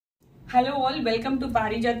Hello all, welcome to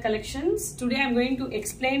Parijat Collections. Today I am going to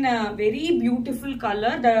explain a very beautiful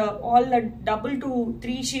color. All the double to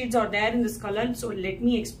 3 shades are there in this color. So let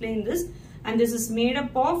me explain this. And this is made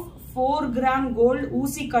up of 4 gram gold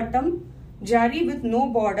Usi Katam jari with no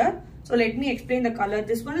border. So let me explain the color.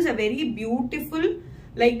 This one is a very beautiful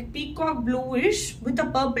like peacock bluish with a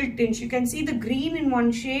purple tinge. You can see the green in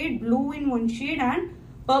one shade, blue in one shade and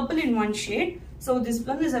purple in one shade. So this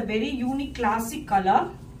one is a very unique classic color.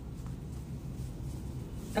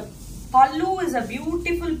 The pallu is a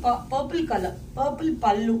beautiful purple color, purple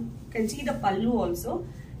pallu. You can see the pallu also.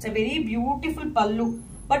 It's a very beautiful pallu.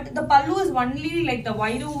 But the pallu is only like the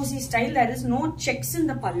Vairu Usi style. There is no checks in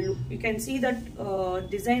the pallu. You can see that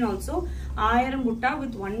design also. Ayaram Butta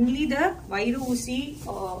with only the Vairu Usi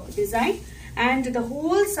design. And the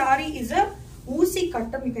whole saree is a Usi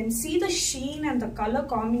Kattam. You can see the sheen and the color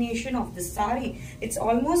combination of the saree. It's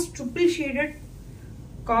almost triple shaded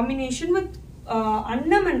combination with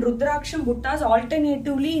Annam and Rudraksham Buttas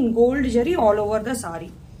alternatively in gold jari all over the saree.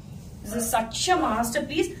 This is such a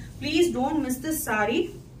masterpiece. Please don't miss this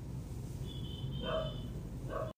saree.